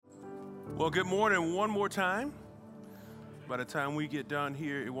Well, good morning one more time. By the time we get done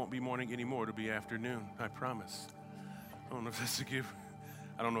here, it won't be morning anymore. It'll be afternoon, I promise. I don't know if that's a gift.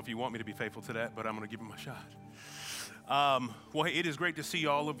 I don't know if you want me to be faithful to that, but I'm going to give it my shot. Well, it is great to see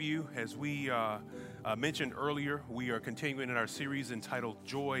all of you. As we mentioned earlier, we are continuing in our series entitled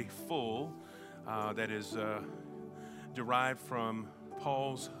Joyful, that is derived from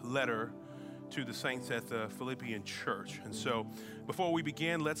Paul's letter to the saints at the Philippian church. And so before we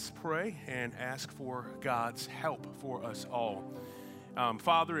begin, let's pray and ask for God's help for us all.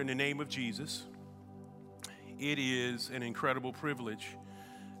 Father, in the name of Jesus, it is an incredible privilege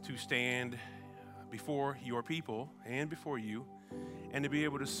to stand before your people and before you and to be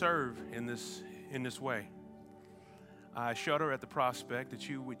able to serve in this way. I shudder at the prospect that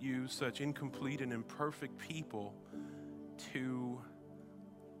you would use such incomplete and imperfect people to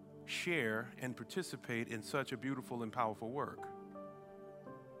share and participate in such a beautiful and powerful work.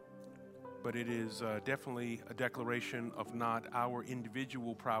 But it is definitely a declaration of not our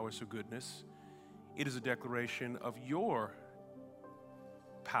individual prowess or goodness. It is a declaration of your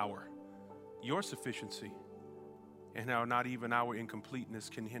power, your sufficiency, and how not even our incompleteness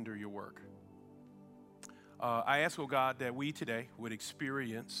can hinder your work. I ask, oh God, that we today would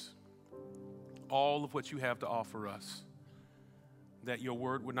experience all of what you have to offer us, that your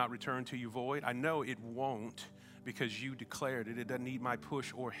word would not return to you void. I know it won't, because you declared it. It doesn't need my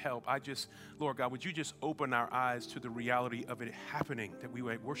push or help. Lord God, would you just open our eyes to the reality of it happening, that we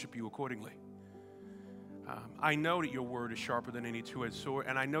might worship you accordingly. I know that your word is sharper than any two-edged sword,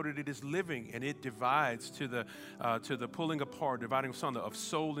 and I know that it is living, and it divides to the pulling apart, dividing asunder of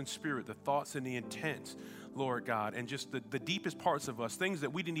soul and spirit, the thoughts and the intents, Lord God, and just the deepest parts of us, things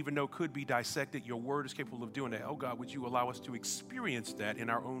that we didn't even know could be dissected. Your word is capable of doing that. Oh God, would you allow us to experience that in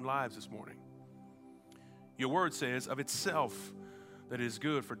our own lives this morning? Your word says of itself that it is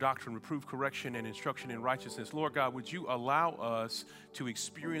good for doctrine, reproof, correction, and instruction in righteousness. Lord God, would you allow us to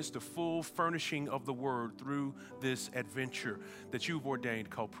experience the full furnishing of the word through this adventure that you've ordained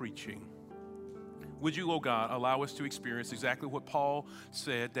called preaching? Would you, oh God, allow us to experience exactly what Paul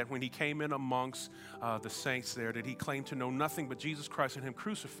said, that when he came in amongst the saints there, that he claimed to know nothing but Jesus Christ and him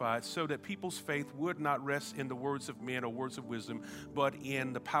crucified, so that people's faith would not rest in the words of men or words of wisdom, but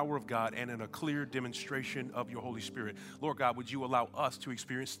in the power of God and in a clear demonstration of your Holy Spirit. Lord God, would you allow us to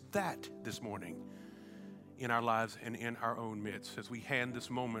experience that this morning in our lives and in our own midst as we hand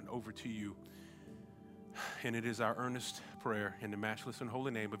this moment over to you. And it is our earnest prayer in the matchless and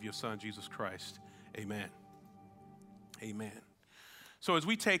holy name of your Son, Jesus Christ. Amen. Amen. So as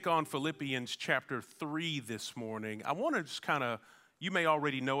we take on Philippians chapter 3 this morning, I want to just you may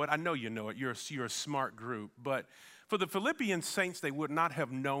already know it. I know you know it. You're a smart group. But for the Philippian saints, they would not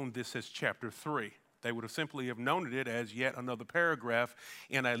have known this as chapter 3. They would have simply have known it as yet another paragraph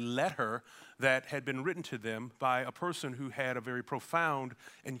in a letter that had been written to them by a person who had a very profound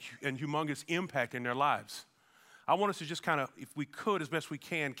and humongous impact in their lives. I want us to just if we could, as best we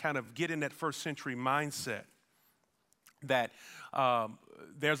can, get in that first century mindset that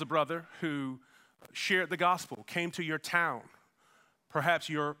there's a brother who shared the gospel, came to your town. Perhaps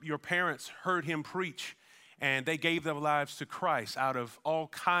your parents heard him preach, and they gave their lives to Christ out of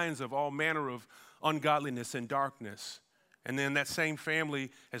all manner of ungodliness and darkness. And then that same family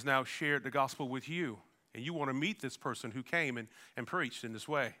has now shared the gospel with you, and you want to meet this person who came and preached in this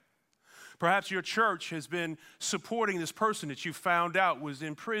way. Perhaps your church has been supporting this person that you found out was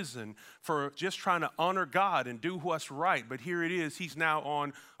in prison for just trying to honor God and do what's right. But here it is, he's now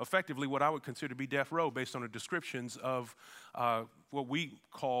on effectively what I would consider to be death row based on the descriptions of what we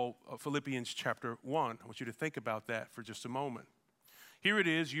call Philippians chapter 1. I want you to think about that for just a moment. Here it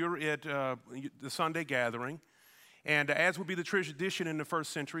is, you're at the Sunday gathering. And as would be the tradition in the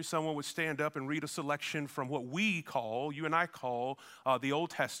first century, someone would stand up and read a selection from what you and I call the Old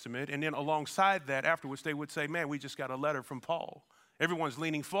Testament. And then alongside that, afterwards, they would say, man, we just got a letter from Paul. Everyone's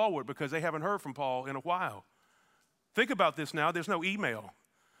leaning forward because they haven't heard from Paul in a while. Think about this now. There's no email.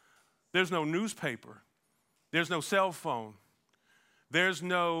 There's no newspaper. There's no cell phone. There's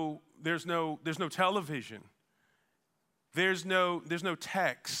no television. There's no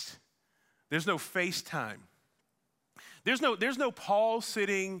text. There's no FaceTime. There's no Paul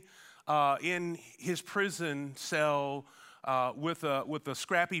sitting in his prison cell with a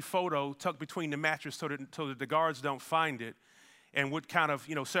scrappy photo tucked between the mattress so that the guards don't find it, and with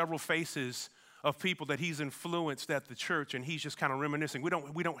several faces of people that he's influenced at the church, and he's just reminiscing.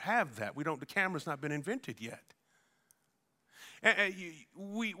 We don't have that. The camera's not been invented yet.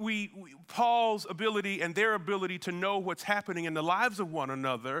 Paul's ability and their ability to know what's happening in the lives of one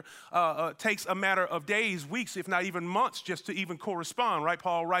another takes a matter of days, weeks, if not even months, just to even correspond, right?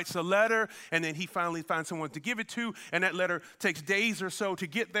 Paul writes a letter, and then he finally finds someone to give it to, and that letter takes days or so to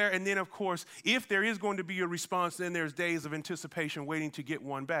get there. And then, of course, if there is going to be a response, then there's days of anticipation waiting to get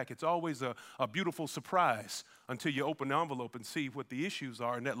one back. It's always a beautiful surprise until you open the envelope and see what the issues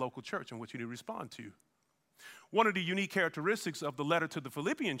are in that local church and what you need to respond to. One of the unique characteristics of the letter to the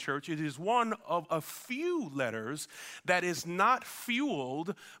Philippian church, it is one of a few letters that is not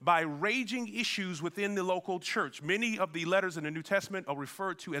fueled by raging issues within the local church. Many of the letters in the New Testament are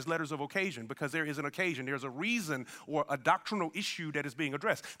referred to as letters of occasion because there is an occasion, there's a reason or a doctrinal issue that is being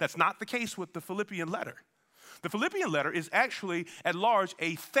addressed. That's not the case with the Philippian letter. The Philippian letter is actually, at large,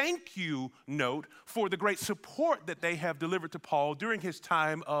 a thank you note for the great support that they have delivered to Paul during his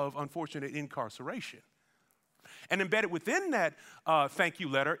time of unfortunate incarceration. And embedded within that thank you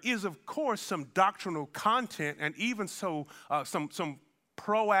letter is, of course, some doctrinal content and even so some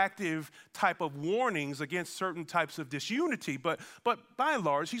proactive type of warnings against certain types of disunity. But by and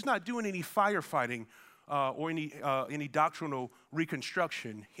large, he's not doing any firefighting or any doctrinal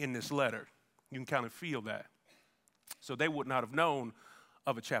reconstruction in this letter. You can kind of feel that. So they would not have known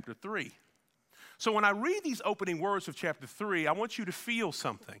of a chapter 3. So when I read these opening words of chapter 3, I want you to feel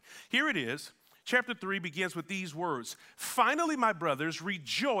something. Here it is. Chapter 3 begins with these words: "Finally, my brothers,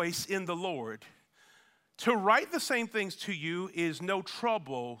 rejoice in the Lord. To write the same things to you is no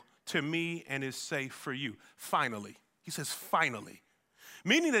trouble to me and is safe for you." Finally. He says finally.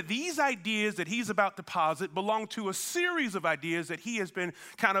 Meaning that these ideas that he's about to posit belong to a series of ideas that he has been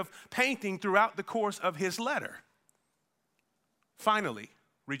kind of painting throughout the course of his letter. Finally,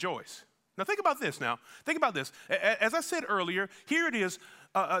 rejoice. Now think about this now. Think about this. As I said earlier, here it is.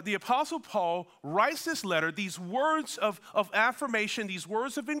 The Apostle Paul writes this letter, these words of affirmation, these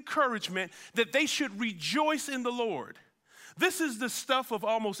words of encouragement, that they should rejoice in the Lord. This is the stuff of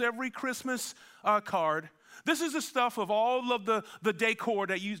almost every Christmas card. This is the stuff of all of the decor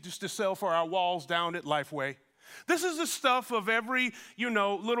that you used to sell for our walls down at Lifeway. This is the stuff of every,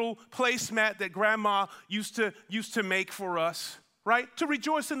 little placemat that Grandma used to make for us. Right? To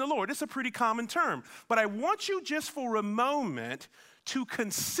rejoice in the Lord. It's a pretty common term. But I want you just for a moment to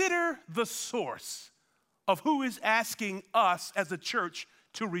consider the source of who is asking us as a church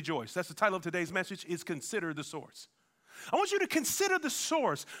to rejoice. That's the title of today's message, is Consider the Source. I want you to consider the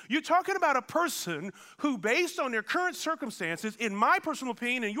source. You're talking about a person who, based on their current circumstances, in my personal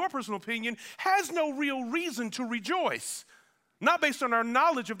opinion and your personal opinion, has no real reason to rejoice. Not based on our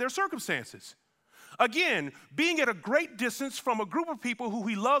knowledge of their circumstances. Again, being at a great distance from a group of people who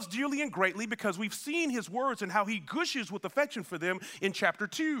he loves dearly and greatly, because we've seen his words and how he gushes with affection for them in chapter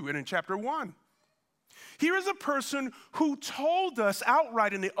 2 and in chapter 1. Here is a person who told us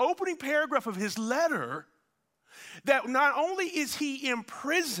outright in the opening paragraph of his letter that not only is he in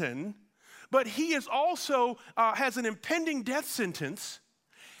prison, but he is also has an impending death sentence,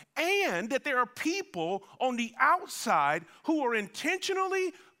 and that there are people on the outside who are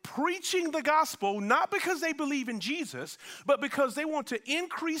intentionally preaching the gospel, not because they believe in Jesus, but because they want to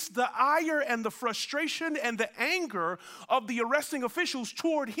increase the ire and the frustration and the anger of the arresting officials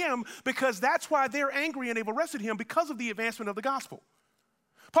toward him, because that's why they're angry and they've arrested him, because of the advancement of the gospel.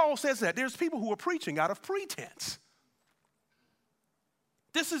 Paul says that there's people who are preaching out of pretense.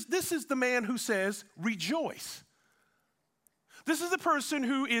 This is the man who says, rejoice. This is the person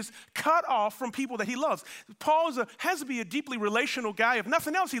who is cut off from people that he loves. Paul has to be a deeply relational guy. If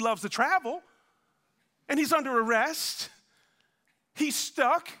nothing else, he loves to travel. And he's under arrest. He's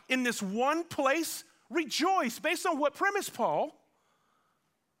stuck in this one place. Rejoice, based on what premise, Paul?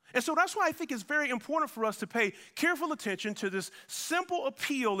 And so that's why I think it's very important for us to pay careful attention to this simple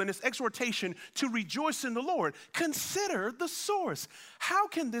appeal and this exhortation to rejoice in the Lord. Consider the source. How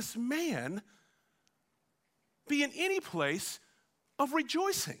can this man be in any place of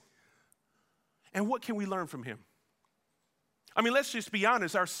rejoicing? And what can we learn from him? I mean, let's just be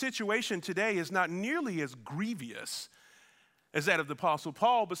honest. Our situation today is not nearly as grievous as that of the Apostle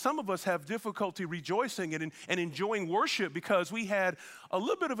Paul, but some of us have difficulty rejoicing and enjoying worship because we had a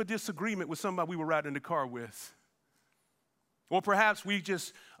little bit of a disagreement with somebody we were riding in the car with. Or perhaps we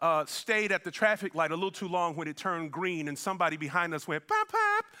just stayed at the traffic light a little too long when it turned green and somebody behind us went, pop,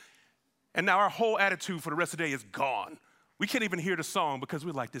 pop, and now our whole attitude for the rest of the day is gone. We can't even hear the song because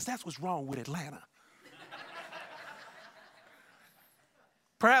we're like this. That's what's wrong with Atlanta.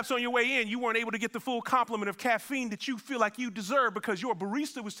 Perhaps on your way in, you weren't able to get the full complement of caffeine that you feel like you deserve because your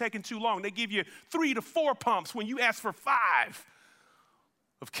barista was taking too long. They give you 3 to 4 pumps when you ask for 5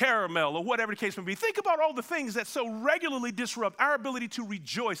 of caramel or whatever the case may be. Think about all the things that so regularly disrupt our ability to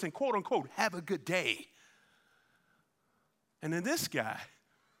rejoice and quote unquote have a good day. And then this guy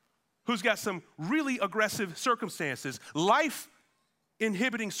who's got some really aggressive circumstances, life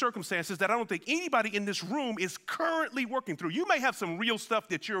inhibiting circumstances that I don't think anybody in this room is currently working through. You may have some real stuff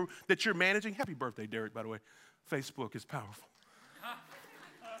that you're managing. Happy birthday, Derek, by the way. Facebook is powerful.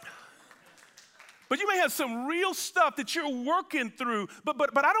 But you may have some real stuff that you're working through,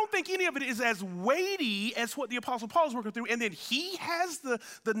 but I don't think any of it is as weighty as what the Apostle Paul is working through. And then he has the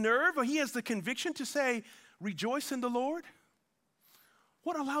nerve, or he has the conviction to say, rejoice in the Lord.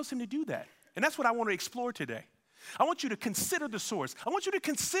 What allows him to do that? And that's what I want to explore today. I want you to consider the source. I want you to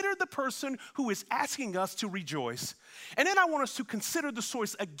consider the person who is asking us to rejoice. And then I want us to consider the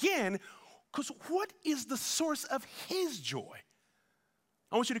source again, because what is the source of his joy?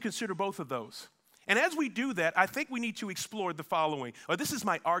 I want you to consider both of those. And as we do that, I think we need to explore the following, or this is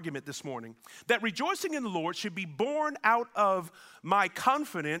my argument this morning, that rejoicing in the Lord should be born out of my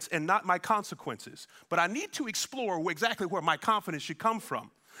confidence and not my consequences. But I need to explore exactly where my confidence should come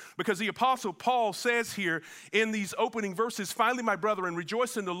from. Because the Apostle Paul says here in these opening verses, finally, my brethren,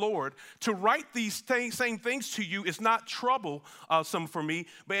 rejoice in the Lord. To write these same things to you is not troublesome for me,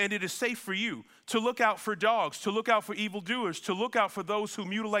 and it is safe for you. To look out for dogs, to look out for evildoers, to look out for those who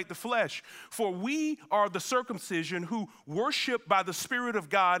mutilate the flesh. For we are the circumcision who worship by the Spirit of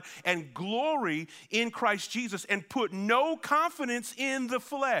God and glory in Christ Jesus and put no confidence in the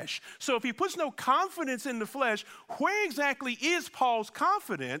flesh. So if he puts no confidence in the flesh, where exactly is Paul's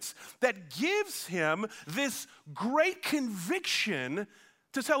confidence that gives him this great conviction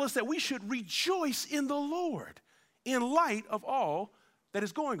to tell us that we should rejoice in the Lord in light of all that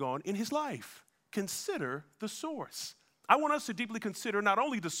is going on in his life? Consider the source. I want us to deeply consider not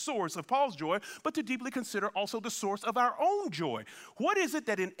only the source of Paul's joy, but to deeply consider also the source of our own joy. What is it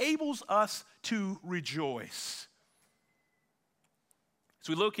that enables us to rejoice? As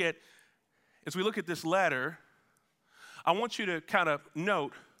we look at this letter, I want you to kind of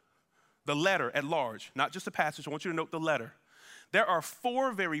note the letter at large, not just the passage. I want you to note the letter. There are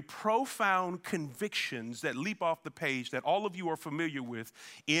 4 very profound convictions that leap off the page that all of you are familiar with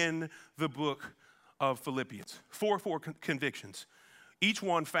in the book of Philippians. 4 convictions, each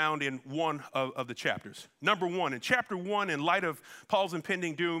one found in one of the chapters. Number 1, in chapter 1, in light of Paul's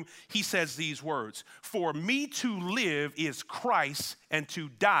impending doom, he says these words, "For me to live is Christ, and to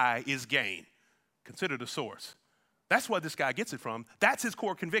die is gain." Consider the source. That's where this guy gets it from. That's his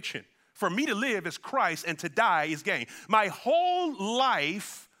core conviction. For me to live is Christ, and to die is gain. My whole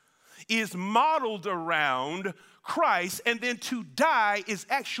life is modeled around Christ, and then to die is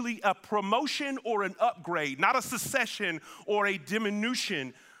actually a promotion or an upgrade, not a cessation or a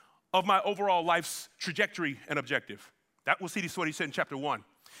diminution of my overall life's trajectory and objective. That was what he said in chapter 1.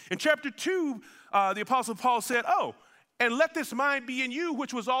 In chapter 2, the Apostle Paul said, and let this mind be in you,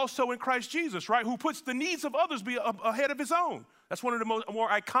 which was also in Christ Jesus, right? Who puts the needs of others ahead of his own. That's one of the more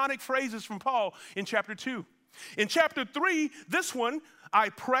iconic phrases from Paul in chapter 2. In chapter 3, this one, I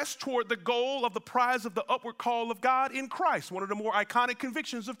press toward the goal of the prize of the upward call of God in Christ. One of the more iconic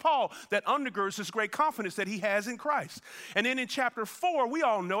convictions of Paul that undergirds this great confidence that he has in Christ. And then in chapter 4, we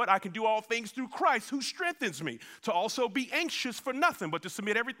all know it. I can do all things through Christ who strengthens me. To also be anxious for nothing, but to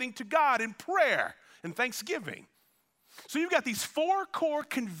submit everything to God in prayer and thanksgiving. So you've got these 4 core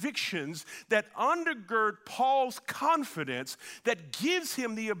convictions that undergird Paul's confidence that gives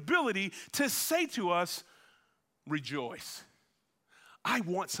him the ability to say to us, rejoice. I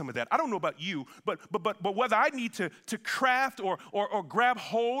want some of that. I don't know about you, but whether I need to craft or grab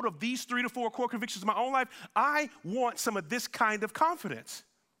hold of these 3 to 4 core convictions in my own life, I want some of this kind of confidence.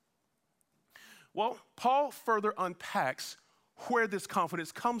 Well, Paul further unpacks where this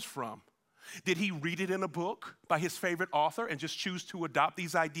confidence comes from. Did he read it in a book by his favorite author and just choose to adopt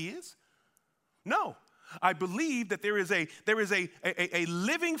these ideas? No. I believe that there is a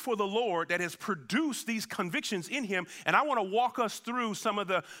living for the Lord that has produced these convictions in him, and I want to walk us through some of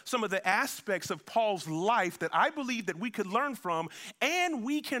the aspects of Paul's life that I believe that we could learn from, and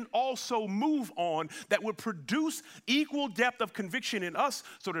we can also move on that would produce equal depth of conviction in us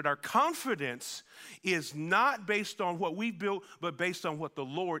so that our confidence is not based on what we've built, but based on what the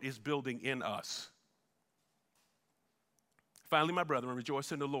Lord is building in us. Finally, my brethren,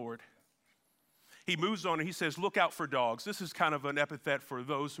 rejoice in the Lord. He moves on and he says, look out for dogs. This is kind of an epithet for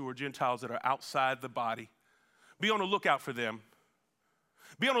those who are Gentiles that are outside the body. Be on the lookout for them.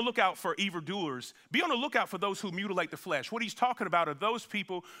 Be on the lookout for evildoers. Be on the lookout for those who mutilate the flesh. What he's talking about are those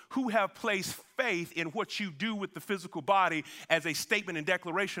people who have placed faith in what you do with the physical body as a statement and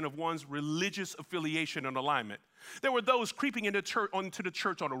declaration of one's religious affiliation and alignment. There were those creeping into onto the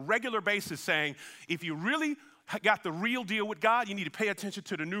church on a regular basis saying, if you really got the real deal with God, you need to pay attention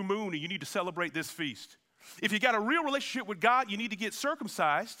to the new moon and you need to celebrate this feast. If you got a real relationship with God, you need to get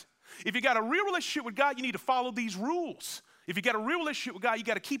circumcised. If you got a real relationship with God, you need to follow these rules. If you got a real relationship with God, you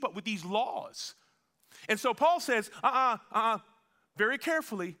got to keep up with these laws. And so Paul says, very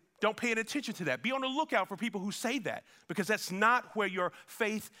carefully, don't pay any attention to that. Be on the lookout for people who say that, because that's not where your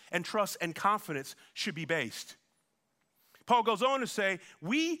faith and trust and confidence should be based. Paul goes on to say,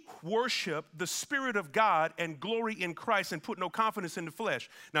 we worship the Spirit of God and glory in Christ and put no confidence in the flesh.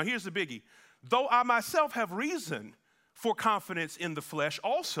 Now here's the biggie. Though I myself have reason for confidence in the flesh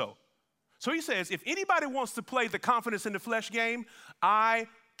also. So he says, if anybody wants to play the confidence in the flesh game, I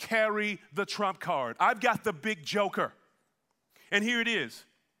carry the trump card. I've got the big joker. And here it is.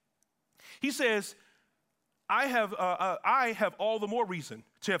 He says, I have all the more reason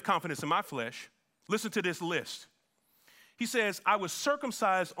to have confidence in my flesh. Listen to this list. He says, I was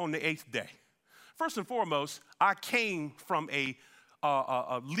circumcised on the 8th day. First and foremost, I came from a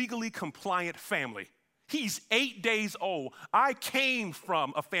legally compliant family. He's 8 days old. I came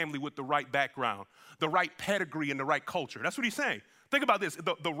from a family with the right background, the right pedigree, and the right culture. That's what he's saying. Think about this,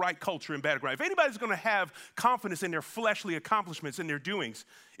 the right culture and background. If anybody's going to have confidence in their fleshly accomplishments and their doings,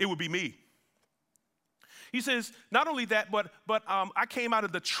 it would be me. He says, not only that, but I came out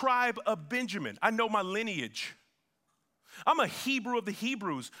of the tribe of Benjamin. I know my lineage. I'm a Hebrew of the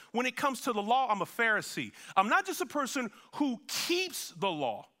Hebrews. When it comes to the law, I'm a Pharisee. I'm not just a person who keeps the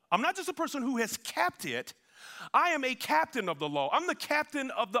law. I'm not just a person who has kept it. I am a captain of the law. I'm the captain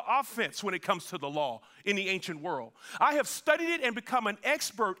of the offense when it comes to the law in the ancient world. I have studied it and become an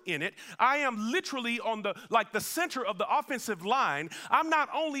expert in it. I am literally on the center of the offensive line. I'm not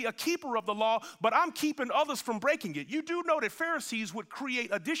only a keeper of the law, but I'm keeping others from breaking it. You do know that Pharisees would create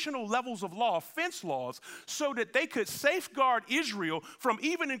additional levels of law, offense laws, so that they could safeguard Israel from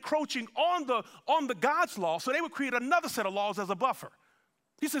even encroaching on the God's law. So they would create another set of laws as a buffer.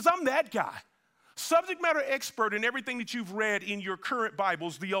 He says, I'm that guy. Subject matter expert in everything that you've read in your current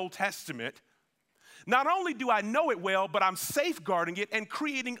Bibles, the Old Testament. Not only do I know it well, but I'm safeguarding it and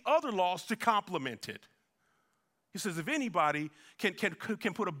creating other laws to complement it. He says, if anybody can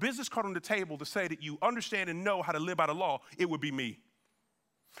put a business card on the table to say that you understand and know how to live by the law, it would be me.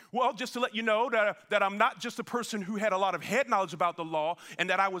 Well, just to let you know that I'm not just a person who had a lot of head knowledge about the law and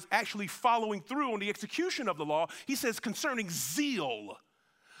that I was actually following through on the execution of the law, he says, concerning zeal,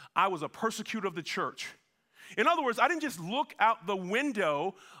 I was a persecutor of the church. In other words, I didn't just look out the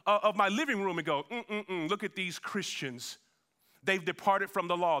window of my living room and go, look at these Christians. They've departed from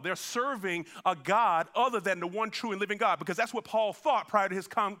the law. They're serving a God other than the one true and living God, because that's what Paul thought prior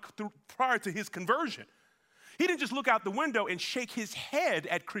to his conversion. He didn't just look out the window and shake his head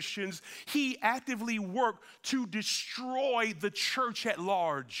at Christians. He actively worked to destroy the church at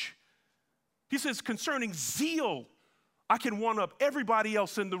large. He says, concerning zeal, I can one-up everybody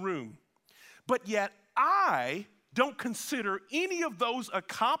else in the room. But yet I don't consider any of those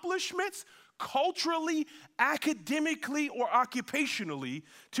accomplishments culturally, academically, or occupationally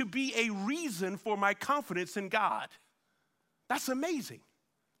to be a reason for my confidence in God. That's amazing.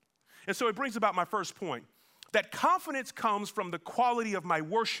 And so it brings about my first point, that confidence comes from the quality of my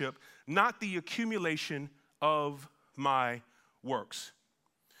worship, not the accumulation of my works.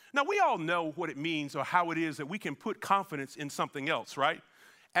 Now, we all know what it means or how it is that we can put confidence in something else, right?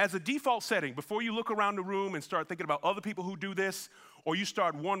 As a default setting, before you look around the room and start thinking about other people who do this, or you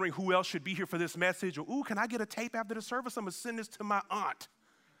start wondering who else should be here for this message, or, ooh, can I get a tape after the service? I'm going to send this to my aunt.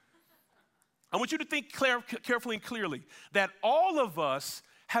 I want you to think carefully and clearly that all of us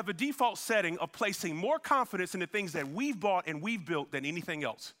have a default setting of placing more confidence in the things that we've bought and we've built than anything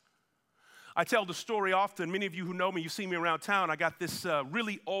else. I tell the story often. Many of you who know me, you see me around town. I got this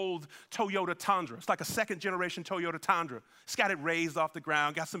really old Toyota Tundra. It's like a second-generation Toyota Tundra. It's got it raised off the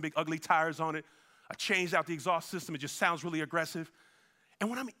ground, got some big ugly tires on it. I changed out the exhaust system. It just sounds really aggressive. And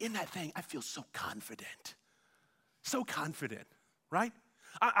when I'm in that thing, I feel so confident. So confident, right?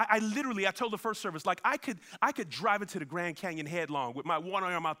 I literally, I told the first service, like I could drive into the Grand Canyon headlong with my one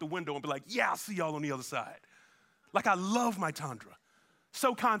arm out the window and be like, yeah, I'll see y'all on the other side. Like I love my Tundra.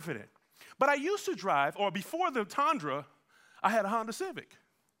 So confident. But I used to drive, or before the Tundra, I had a Honda Civic.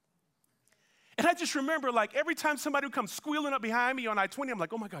 And I just remember, like, every time somebody would come squealing up behind me on I-20, I'm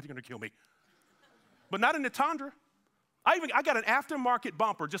like, oh my God, you're gonna kill me. But not in the Tundra. I got an aftermarket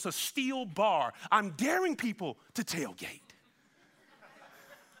bumper, just a steel bar. I'm daring people to tailgate.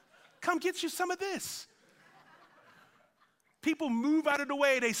 come get you some of this. People move out of the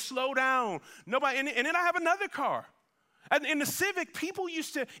way. They slow down. Nobody, and then I have another car. And in the Civic, people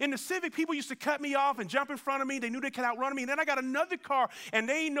used to cut me off and jump in front of me. They knew they could outrun me. And then I got another car, and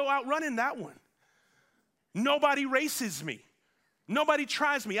they ain't no outrunning that one. Nobody races me. Nobody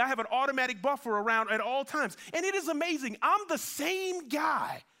tries me. I have an automatic buffer around at all times. And it is amazing. I'm the same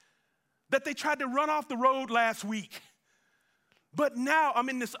guy that they tried to run off the road last week. But now I'm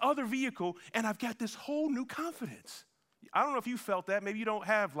in this other vehicle, and I've got this whole new confidence. I don't know if you felt that. Maybe you don't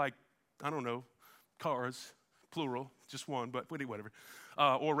have, cars, plural, just one, but whatever,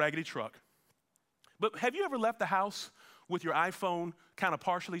 or raggedy truck. But have you ever left the house with your iPhone kind of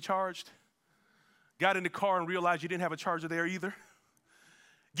partially charged? Got in the car and realized you didn't have a charger there either?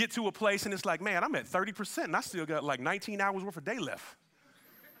 Get to a place and it's like, man, I'm at 30% and I still got like 19 hours worth of day left.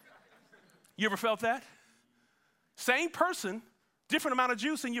 You ever felt that? Same person, different amount of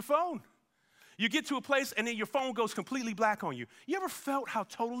juice in your phone. You get to a place and then your phone goes completely black on you. You ever felt how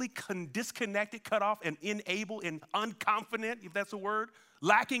totally disconnected, cut off, and unable and unconfident, if that's a word,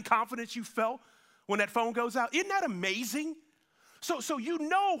 lacking confidence you felt when that phone goes out? Isn't that amazing? So you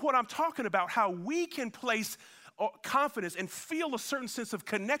know what I'm talking about, how we can place confidence and feel a certain sense of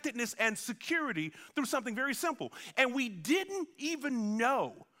connectedness and security through something very simple. And we didn't even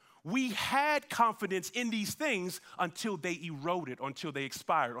know we had confidence in these things until they eroded, until they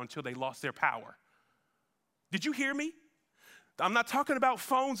expired, until they lost their power. Did you hear me? I'm not talking about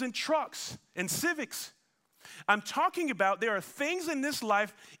phones and trucks and Civics. I'm talking about there are things in this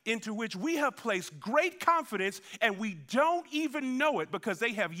life into which we have placed great confidence and we don't even know it because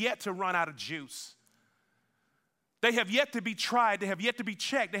they have yet to run out of juice. They have yet to be tried. They have yet to be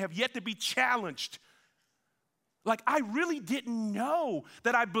checked. They have yet to be challenged. Like, I really didn't know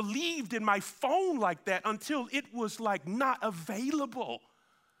that I believed in my phone like that until it was, like, not available.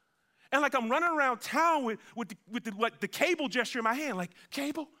 And, like, I'm running around town with the cable gesture in my hand, like,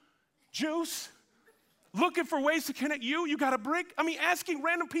 cable, juice, looking for ways to connect you. You got a brick? I mean, asking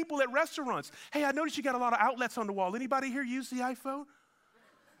random people at restaurants, hey, I noticed you got a lot of outlets on the wall. Anybody here use the iPhone?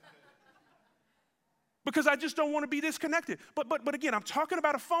 Because I just don't want to be disconnected. But again, I'm talking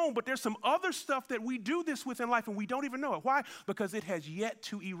about a phone, but there's some other stuff that we do this with in life and we don't even know it. Why? Because it has yet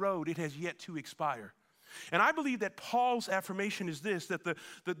to erode. It has yet to expire. And I believe that Paul's affirmation is this, that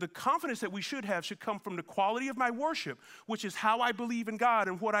the confidence that we should have should come from the quality of my worship, which is how I believe in God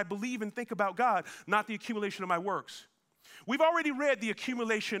and what I believe and think about God, not the accumulation of my works. We've already read the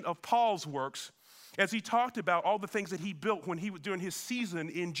accumulation of Paul's works as he talked about all the things that he built when he was during his season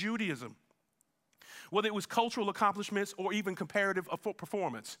in Judaism. Whether it was cultural accomplishments or even comparative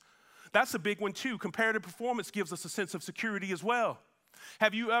performance. That's a big one too. Comparative performance gives us a sense of security as well.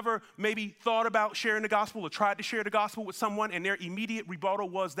 Have you ever maybe thought about sharing the gospel or tried to share the gospel with someone and their immediate rebuttal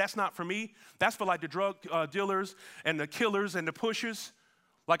was, that's not for me. That's for like the drug dealers and the killers and the pushers.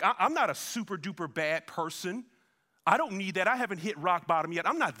 Like, I'm not a super duper bad person. I don't need that. I haven't hit rock bottom yet.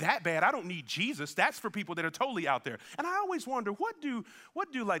 I'm not that bad. I don't need Jesus. That's for people that are totally out there. And I always wonder, what do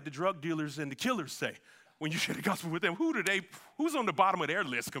like the drug dealers and the killers say when you share the gospel with them? Who's on the bottom of their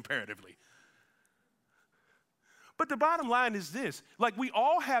list comparatively? But the bottom line is this, like we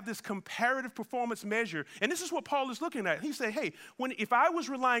all have this comparative performance measure, and this is what Paul is looking at. He said, hey, if I was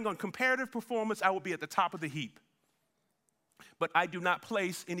relying on comparative performance, I would be at the top of the heap. But I do not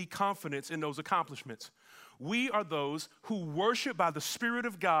place any confidence in those accomplishments. We are those who worship by the Spirit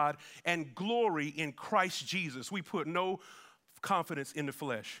of God and glory in Christ Jesus. We put no confidence in the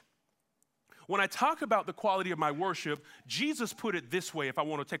flesh. When I talk about the quality of my worship, Jesus put it this way, if I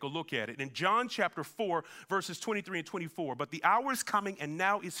want to take a look at it. In John chapter 4, verses 23 and 24, but the hour is coming and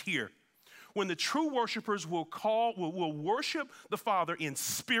now is here when the true worshipers will worship the Father in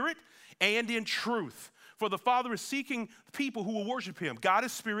spirit and in truth. For the Father is seeking people who will worship him. God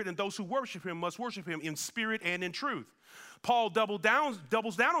is spirit, and those who worship him must worship him in spirit and in truth. Paul doubles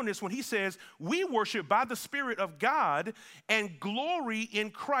down on this when he says, we worship by the Spirit of God and glory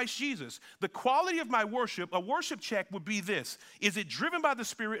in Christ Jesus. The quality of my worship, a worship check would be this. Is it driven by the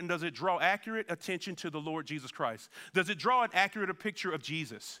Spirit, and does it draw accurate attention to the Lord Jesus Christ? Does it draw an accurate picture of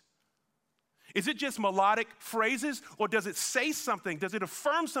Jesus? Is it just melodic phrases, or does it say something? Does it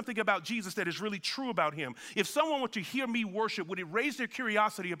affirm something about Jesus that is really true about him? If someone were to hear me worship, would it raise their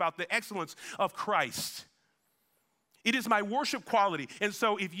curiosity about the excellence of Christ? It is my worship quality. And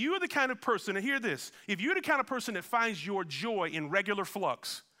so if you're the kind of person, and hear this, if you're the kind of person that finds your joy in regular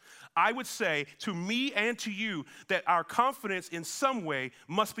flux, I would say to me and to you that our confidence in some way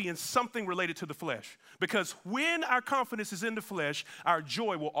must be in something related to the flesh. Because when our confidence is in the flesh, our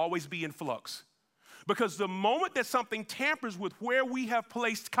joy will always be in flux. Because the moment that something tampers with where we have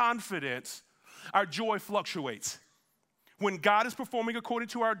placed confidence, our joy fluctuates. When God is performing according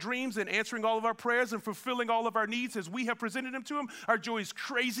to our dreams and answering all of our prayers and fulfilling all of our needs as we have presented them to him, our joy is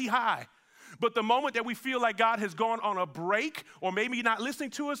crazy high. But the moment that we feel like God has gone on a break or maybe not listening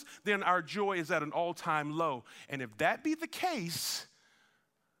to us, then our joy is at an all-time low. And if that be the case,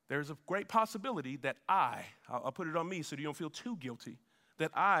 there's a great possibility that I'll put it on me so you don't feel too guilty, that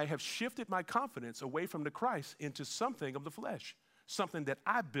I have shifted my confidence away from the Christ into something of the flesh, something that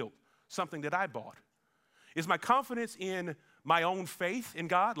I built, something that I bought. Is my confidence in my own faith in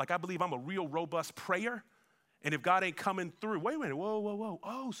God? Like I believe I'm a real robust prayer, and if God ain't coming through, wait a minute, whoa.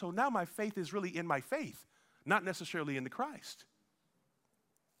 Oh, so now my faith is really in my faith, not necessarily in the Christ.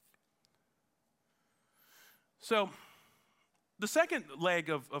 So the second leg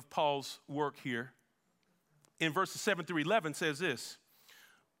of Paul's work here in verses 7 through 11 says this: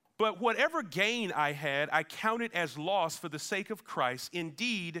 but whatever gain I had, I counted as loss for the sake of Christ.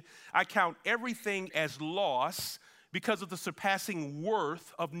 Indeed, I count everything as loss because of the surpassing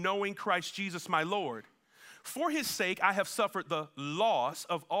worth of knowing Christ Jesus my Lord. For his sake, I have suffered the loss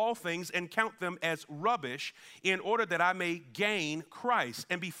of all things and count them as rubbish in order that I may gain Christ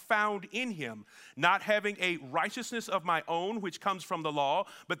and be found in him, not having a righteousness of my own, which comes from the law,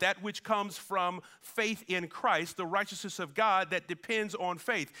 but that which comes from faith in Christ, the righteousness of God that depends on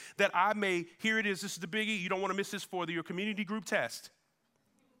faith, that I may, here it is, this is the biggie, you don't want to miss this for your community group test,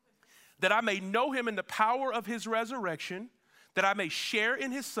 that I may know him in the power of his resurrection, that I may share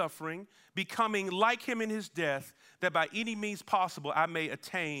in his suffering, becoming like him in his death, that by any means possible I may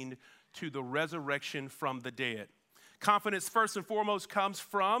attain to the resurrection from the dead. Confidence, first and foremost, comes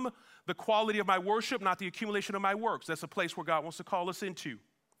from the quality of my worship, not the accumulation of my works. That's a place where God wants to call us into.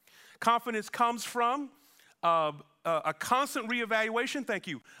 Confidence comes from a constant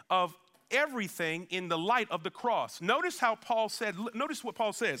reevaluation, of everything in the light of the cross. Notice what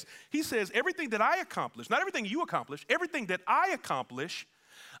Paul says. He says, everything that I accomplish, not everything you accomplish, everything that I accomplish,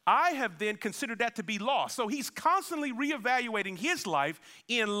 I have then considered that to be lost. So he's constantly reevaluating his life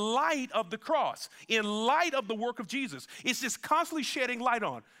in light of the cross, in light of the work of Jesus. It's just constantly shedding light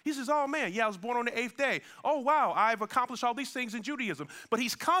on. He says, oh man, yeah, I was born on the 8th day. Oh wow, I've accomplished all these things in Judaism. But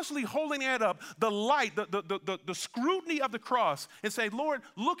he's constantly holding that up, the light, the scrutiny of the cross, and saying, Lord,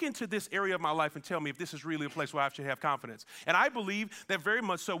 look into this area of my life and tell me if this is really a place where I should have confidence. And I believe that very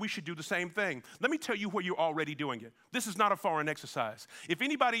much so we should do the same thing. Let me tell you where you're already doing it. This is not a foreign exercise. If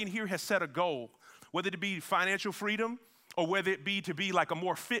anybody in here has set a goal, whether it be financial freedom or whether it be to be like a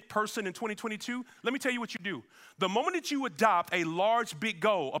more fit person in 2022, let me tell you what you do. The moment that you adopt a large, big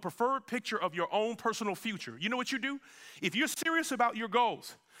goal, a preferred picture of your own personal future, you know what you do? If you're serious about your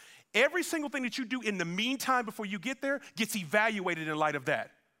goals, every single thing that you do in the meantime before you get there gets evaluated in light of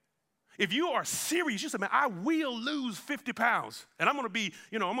that. If you are serious, you say, man, I will lose 50 pounds, and I'm going to be,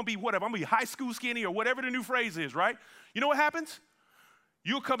 I'm going to be high school skinny or whatever the new phrase is, right? You know what happens?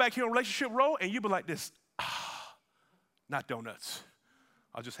 You'll come back here on relationship row, and you'll be like this, not donuts.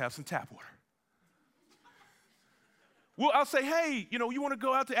 I'll just have some tap water. Well, I'll say, hey, you want to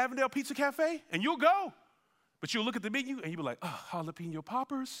go out to Avondale Pizza Cafe? And you'll go. But you'll look at the menu, and you'll be like, jalapeno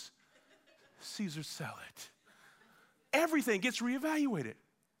poppers, Caesar salad. Everything gets reevaluated.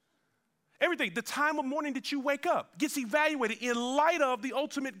 Everything, the time of morning that you wake up gets evaluated in light of the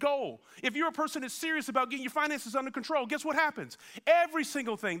ultimate goal. If you're a person that's serious about getting your finances under control, guess what happens? Every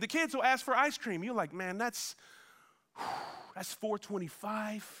single thing. The kids will ask for ice cream. You're like, man, that's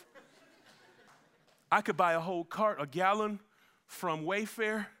 $4.25. I could buy a whole a gallon from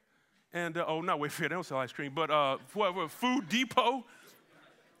Wayfair and, not Wayfair, they don't sell ice cream, but Food Depot.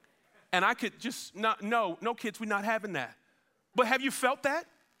 And I could just, no kids, we're not having that. But have you felt that?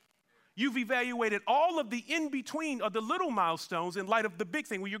 You've evaluated all of the in-between of the little milestones in light of the big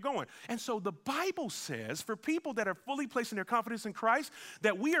thing where you're going. And so the Bible says for people that are fully placing their confidence in Christ,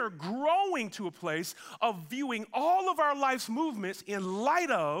 that we are growing to a place of viewing all of our life's movements in light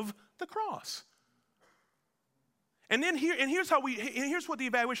of the cross. And then here's what the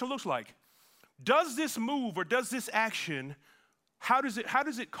evaluation looks like. Does this move or does this action, how does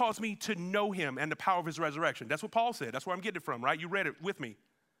it cause me to know him and the power of his resurrection? That's what Paul said. That's where I'm getting it from, right? You read it with me.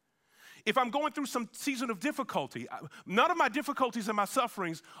 If I'm going through some season of difficulty, none of my difficulties and my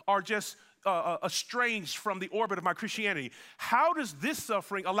sufferings are just estranged from the orbit of my Christianity. How does this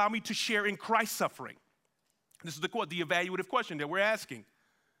suffering allow me to share in Christ's suffering? This is the evaluative question that we're asking.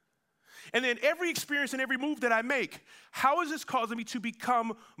 And then every experience and every move that I make, how is this causing me to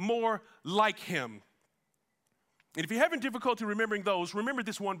become more like him? And if you're having difficulty remembering those, remember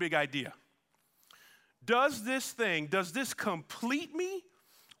this one big idea. Does this complete me?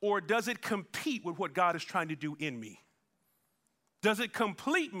 or does it compete with what God is trying to do in me? Does it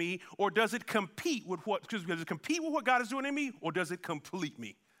complete me, or does it compete with does it compete with what God is doing in me, or does it complete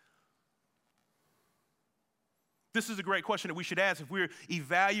me? This is a great question that we should ask if we're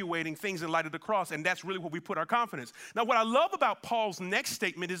evaluating things in light of the cross, and that's really where we put our confidence. Now, what I love about Paul's next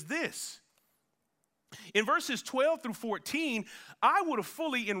statement is this. In verses 12 through 14, I would have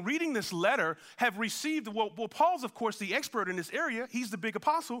fully, in reading this letter, have received, well, Paul's, of course, the expert in this area. He's the big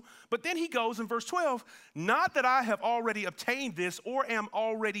apostle. But then he goes in verse 12, not that I have already obtained this or am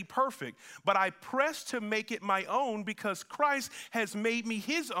already perfect, but I press to make it my own because Christ has made me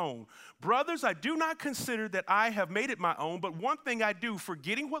his own. Brothers, I do not consider that I have made it my own, but one thing I do,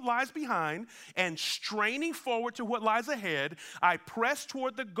 forgetting what lies behind and straining forward to what lies ahead, I press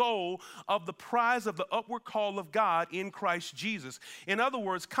toward the goal of the prize of the upward call of God in Christ Jesus. In other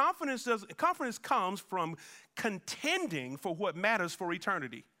words, confidence comes from contending for what matters for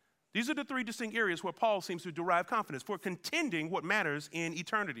eternity. These are the three distinct areas where Paul seems to derive confidence, for contending what matters in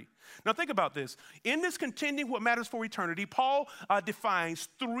eternity. Now think about this. In this contending what matters for eternity, Paul defines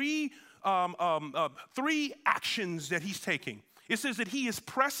three actions that he's taking. It says that he is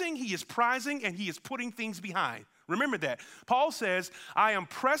pressing, he is prizing, and he is putting things behind. Remember that. Paul says, I am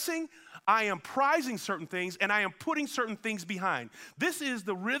pressing, I am prizing certain things, and I am putting certain things behind. This is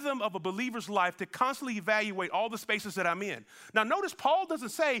the rhythm of a believer's life to constantly evaluate all the spaces that I'm in. Now notice Paul doesn't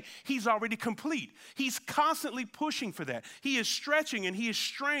say he's already complete. He's constantly pushing for that. He is stretching and he is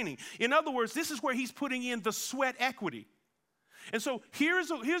straining. In other words, this is where he's putting in the sweat equity. And so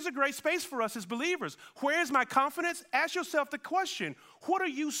here's a great space for us as believers. Where is my confidence? Ask yourself the question, what are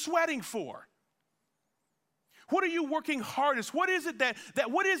you sweating for? What are you working hardest? What is it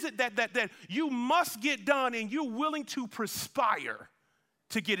that you must get done and you're willing to perspire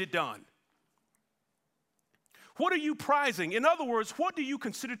to get it done? What are you prizing? In other words, what do you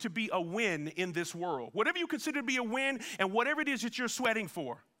consider to be a win in this world? Whatever you consider to be a win and whatever it is that you're sweating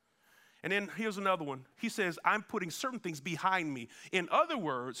for. And then here's another one. He says, I'm putting certain things behind me. In other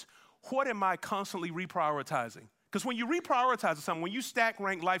words, what am I constantly reprioritizing? Because when you reprioritize something, when you stack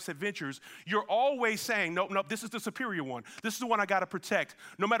rank life's adventures, you're always saying, nope, this is the superior one. This is the one I got to protect.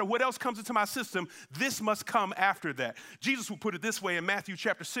 No matter what else comes into my system, this must come after that. Jesus will put it this way in Matthew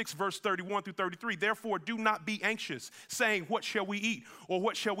chapter 6, verse 31 through 33. Therefore, do not be anxious, saying, what shall we eat? Or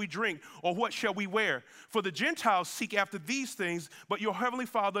what shall we drink? Or what shall we wear? For the Gentiles seek after these things, but your heavenly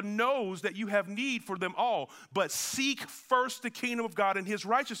Father knows that you have need for them all. But seek first the kingdom of God and his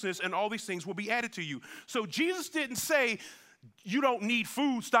righteousness, and all these things will be added to you. So Jesus didn't say you don't need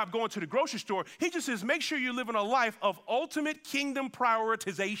food, stop going to the grocery store. He just says make sure you're living a life of ultimate kingdom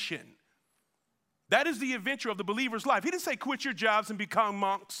prioritization. That is the adventure of the believer's life. He didn't say quit your jobs and become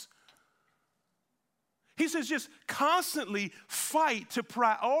monks. He says just constantly fight to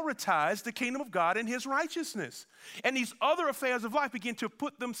prioritize the kingdom of God and his righteousness. And these other affairs of life begin to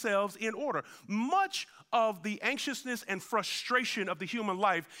put themselves in order. Much of the anxiousness and frustration of the human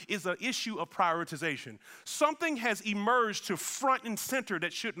life is an issue of prioritization. Something has emerged to front and center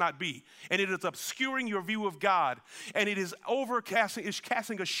that should not be, and it is obscuring your view of God, and it is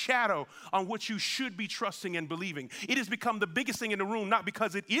casting a shadow on what you should be trusting and believing. It has become the biggest thing in the room, not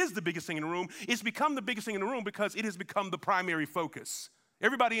because it is the biggest thing in the room. It's become the biggest thing in the room because it has become the primary focus.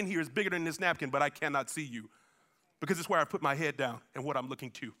 Everybody in here is bigger than this napkin, but I cannot see you because it's where I put my head down and what I'm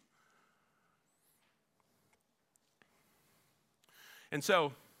looking to. And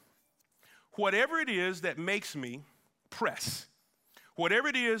so, whatever it is that makes me press, whatever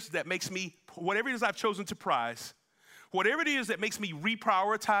it is I've chosen to prize, whatever it is that makes me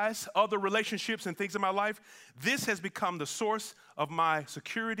reprioritize other relationships and things in my life, this has become the source of my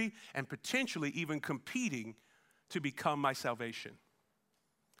security and potentially even competing to become my salvation.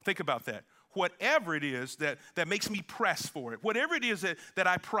 Think about that. Whatever it is that makes me press for it, whatever it is that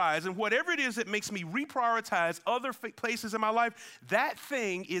I prize, and whatever it is that makes me reprioritize other places in my life, that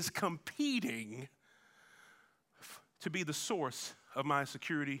thing is competing to be the source of my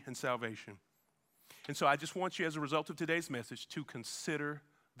security and salvation. And so I just want you, as a result of today's message, to consider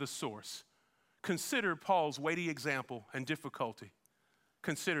the source. Consider Paul's weighty example and difficulty.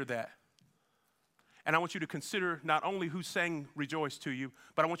 Consider that. And I want you to consider not only who sang Rejoice to you,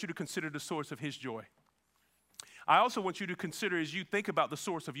 but I want you to consider the source of his joy. I also want you to consider, as you think about the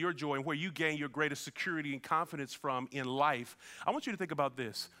source of your joy and where you gain your greatest security and confidence from in life, I want you to think about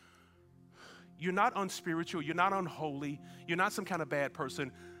this. You're not unspiritual, you're not unholy, you're not some kind of bad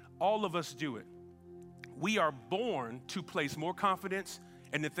person. All of us do it. We are born to place more confidence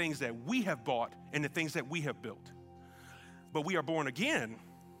in the things that we have bought and the things that we have built. But we are born again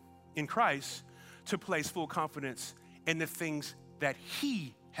in Christ to place full confidence in the things that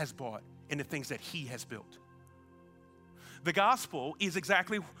he has bought and the things that he has built. The gospel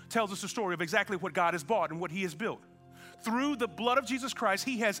tells us the story of exactly what God has bought and what he has built. Through the blood of Jesus Christ,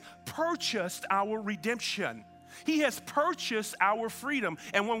 he has purchased our redemption. He has purchased our freedom.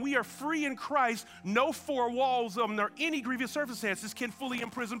 And when we are free in Christ, no four walls nor any grievous circumstances can fully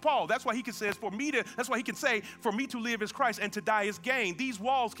imprison Paul. That's why he can say, for me to live is Christ and to die is gain. These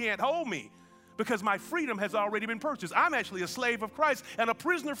walls can't hold me because my freedom has already been purchased. I'm actually a slave of Christ and a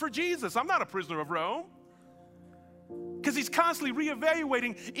prisoner for Jesus. I'm not a prisoner of Rome. Because he's constantly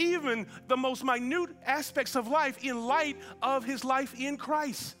reevaluating even the most minute aspects of life in light of his life in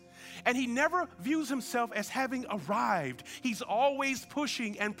Christ. And he never views himself as having arrived. He's always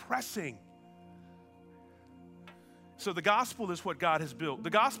pushing and pressing. So the gospel is what God has built. The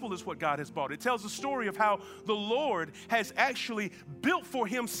gospel is what God has bought. It tells the story of how the Lord has actually built for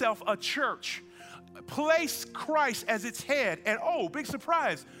himself a church, placed Christ as its head. And oh, big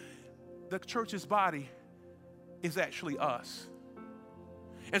surprise, the church's body is actually us.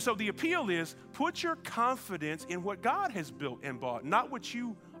 And so the appeal is put your confidence in what God has built and bought, not what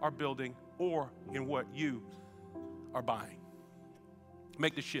you are building or in what you are buying.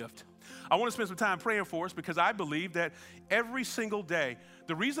 Make the shift. I want to spend some time praying for us because I believe that every single day,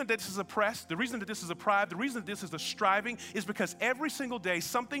 the reason that this is oppressed, the reason that this is a pride, the reason that this is a striving is because every single day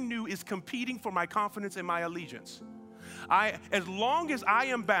something new is competing for my confidence and my allegiance. As long as I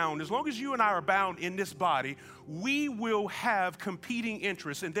am bound, as long as you and I are bound in this body, we will have competing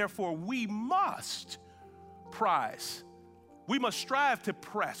interests, and therefore we must prize. We must strive to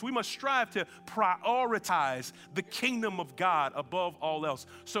press. We must strive to prioritize the kingdom of God above all else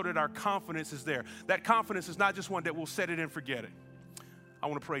so that our confidence is there. That confidence is not just one that we'll set it and forget it. I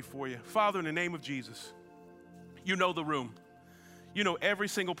want to pray for you. Father, in the name of Jesus, you know the room. You know every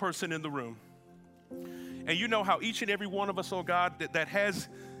single person in the room. And you know how each and every one of us, oh God, that has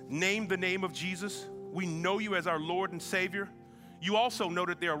named the name of Jesus, we know you as our Lord and Savior. You also know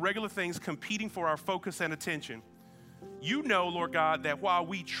that there are regular things competing for our focus and attention. You know, Lord God, that while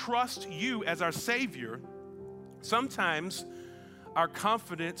we trust you as our Savior, sometimes our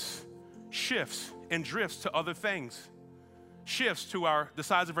confidence shifts and drifts to other things, shifts to the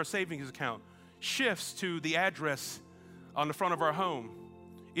size of our savings account, shifts to the address on the front of our home.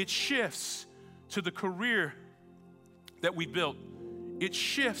 It shifts to the career that we built. It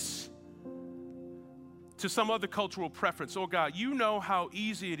shifts to some other cultural preference. Oh God, you know how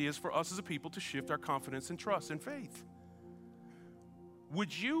easy it is for us as a people to shift our confidence and trust and faith.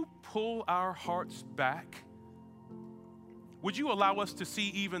 Would you pull our hearts back? Would you allow us to see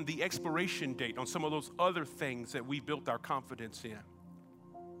even the expiration date on some of those other things that we built our confidence in?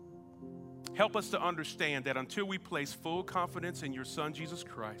 Help us to understand that until we place full confidence in your Son, Jesus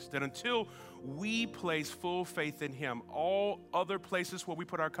Christ, that until we place full faith in him, all other places where we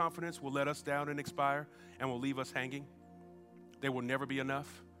put our confidence will let us down and expire and will leave us hanging. They will never be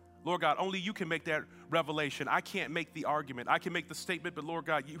enough. Lord God, only you can make that revelation. I can't make the argument. I can make the statement, but Lord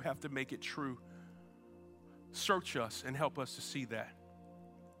God, you have to make it true. Search us and help us to see that.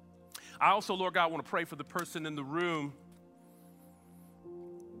 I also, Lord God, want to pray for the person in the room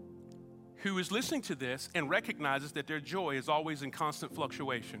who is listening to this and recognizes that their joy is always in constant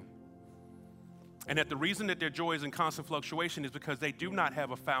fluctuation. And that the reason that their joy is in constant fluctuation is because they do not have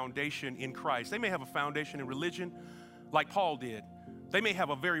a foundation in Christ. They may have a foundation in religion like Paul did. They may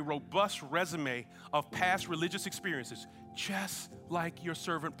have a very robust resume of past religious experiences, just like your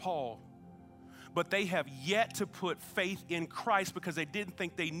servant Paul. But they have yet to put faith in Christ because they didn't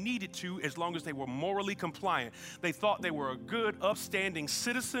think they needed to as long as they were morally compliant. They thought they were a good, upstanding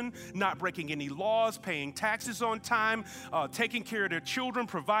citizen, not breaking any laws, paying taxes on time, taking care of their children,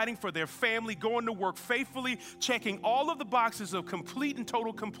 providing for their family, going to work faithfully, checking all of the boxes of complete and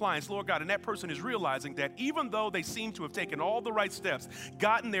total compliance, Lord God. And that person is realizing that even though they seem to have taken all the right steps,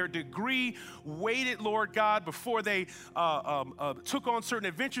 gotten their degree, waited, Lord God, before they took on certain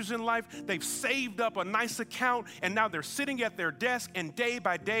adventures in life, they've saved up a nice account, and now they're sitting at their desk, and day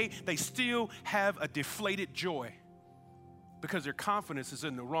by day, they still have a deflated joy because their confidence is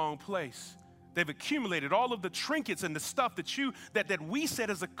in the wrong place. They've accumulated all of the trinkets and the stuff that we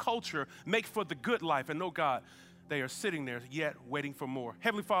said as a culture make for the good life, and oh God, they are sitting there yet waiting for more.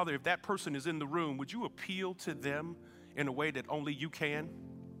 Heavenly Father, if that person is in the room, would you appeal to them in a way that only you can?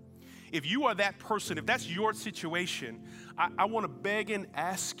 If you are that person, if that's your situation, I want to beg and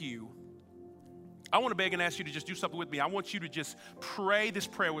ask you to just do something with me. I want you to just pray this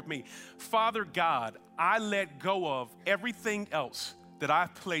prayer with me. Father God, I let go of everything else that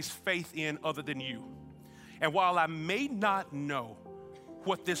I've placed faith in other than you. And while I may not know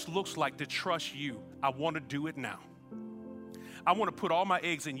what this looks like to trust you, I want to do it now. I want to put all my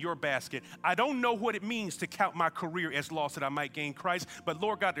eggs in your basket. I don't know what it means to count my career as lost that I might gain Christ, but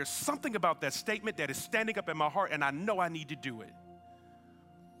Lord God, there's something about that statement that is standing up in my heart, and I know I need to do it.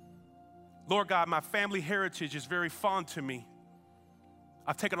 Lord God, my family heritage is very fond to me.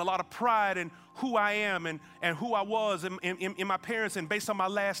 I've taken a lot of pride in who I am and who I was in my parents and based on my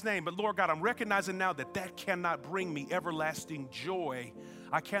last name. But Lord God, I'm recognizing now that that cannot bring me everlasting joy.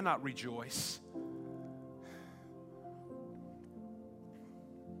 I cannot rejoice.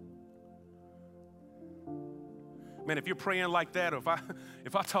 Man, if you're praying like that, or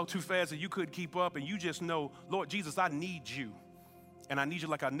if I talk too fast and you couldn't keep up and you just know, Lord Jesus, I need you. And I need you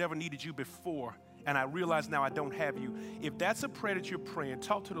like I never needed you before. And I realize now I don't have you. If that's a prayer that you're praying,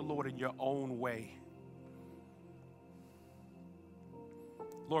 talk to the Lord in your own way.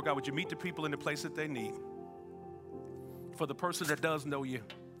 Lord God, would you meet the people in the place that they need? For the person that does know you,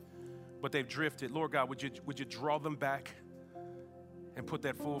 but they've drifted, Lord God, would you draw them back and put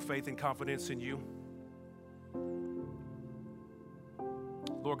that full faith and confidence in you?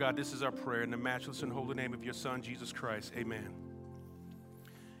 Lord God, this is our prayer in the matchless and holy name of your Son, Jesus Christ. Amen.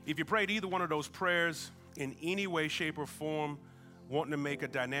 If you prayed either one of those prayers in any way, shape, or form, wanting to make a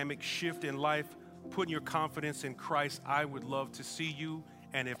dynamic shift in life, putting your confidence in Christ, I would love to see you.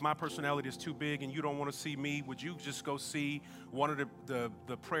 And if my personality is too big and you don't want to see me, would you just go see one of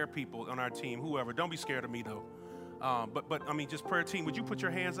the prayer people on our team, whoever. Don't be scared of me, though. But I mean, just prayer team, would you put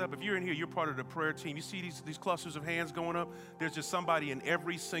your hands up? If you're in here, you're part of the prayer team. You see these clusters of hands going up? There's just somebody in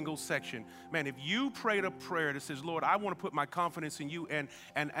every single section. Man, if you prayed a prayer that says, Lord, I want to put my confidence in you, and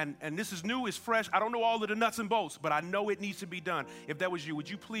this is new, it's fresh. I don't know all of the nuts and bolts, but I know it needs to be done. If that was you, would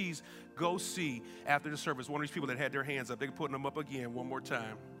you please go see after the service one of these people that had their hands up? They're putting them up again one more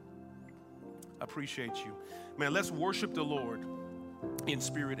time. I appreciate you. Man, let's worship the Lord in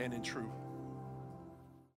spirit and in truth.